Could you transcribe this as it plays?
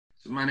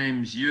My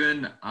name's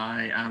Eoghann.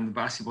 I am the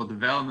Basketball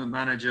Development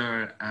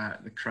Manager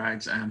at the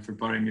Crags and for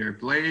Boroughmuir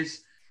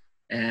Blaze.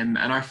 And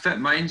our Fit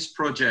Minds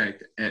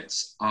project,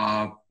 it's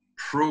a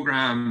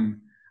programme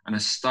and a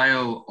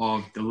style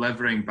of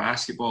delivering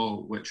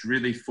basketball which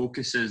really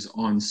focuses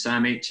on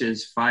Sam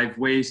H's 5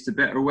 ways to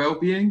better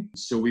well-being.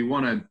 So we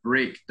want to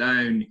break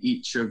down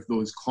each of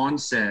those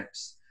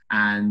concepts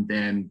and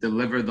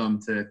deliver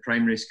them to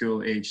primary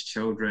school age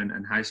children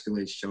and high school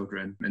age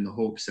children in the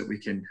hopes that we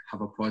can have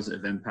a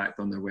positive impact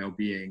on their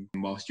well-being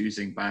whilst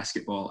using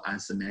basketball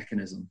as the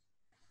mechanism.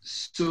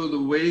 So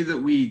the way that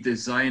we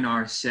design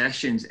our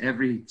sessions,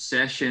 every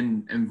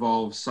session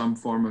involves some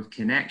form of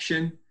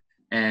connection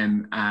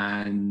and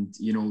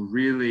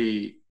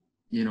really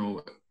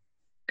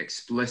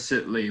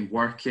explicitly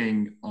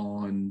working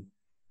on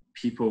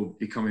people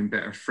becoming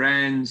better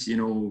friends,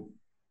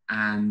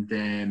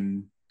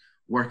 and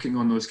working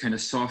on those kind of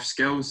soft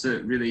skills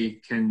that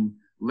really can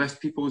lift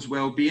people's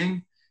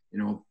well-being,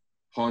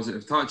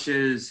 positive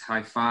touches,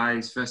 high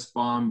fives, fist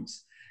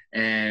bumps,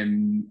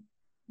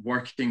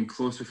 working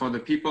close with other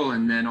people,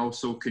 and then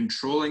also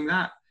controlling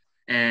that.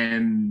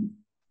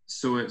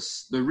 So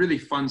they're really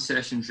fun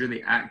sessions,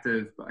 really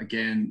active, but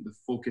again, the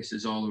focus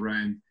is all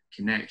around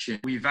connection.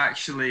 We've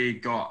actually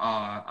got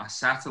a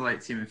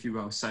satellite team, if you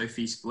will,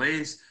 Southeast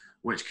Blaze,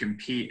 which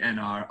compete in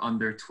our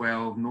under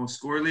 12 no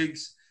score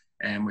leagues,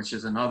 which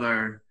is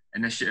another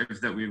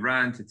initiative that we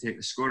ran to take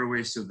the score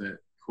away so that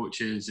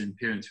coaches and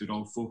parents would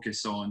all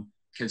focus on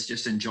kids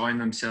just enjoying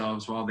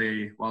themselves while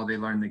they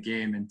learn the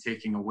game and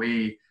taking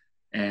away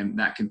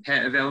that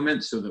competitive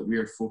element so that we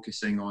are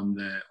focusing on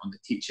the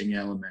teaching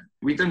element.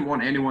 We didn't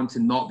want anyone to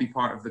not be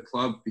part of the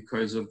club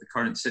because of the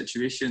current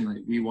situation.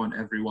 Like, we want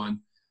everyone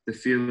to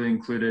feel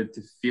included,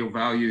 to feel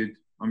valued,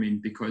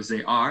 because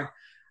they are.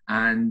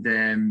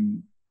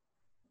 And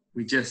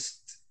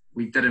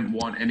we didn't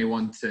want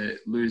anyone to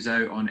lose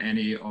out on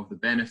any of the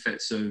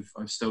benefits of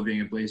still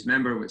being a Blaze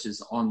member, which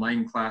is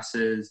online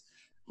classes,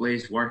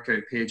 Blaze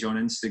workout page on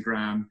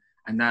Instagram,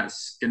 and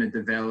that's going to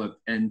develop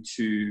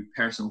into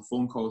personal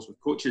phone calls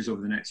with coaches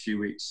over the next few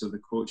weeks. So the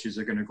coaches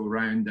are going to go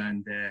around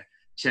and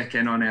check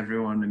in on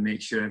everyone and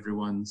make sure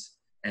everyone's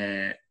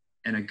in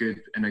a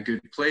good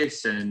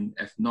place, and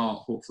if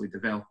not, hopefully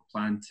develop a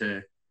plan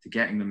to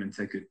getting them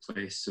into a good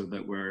place so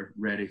that we're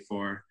ready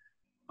for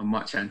a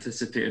much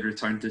anticipated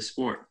return to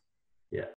sport. Yeah.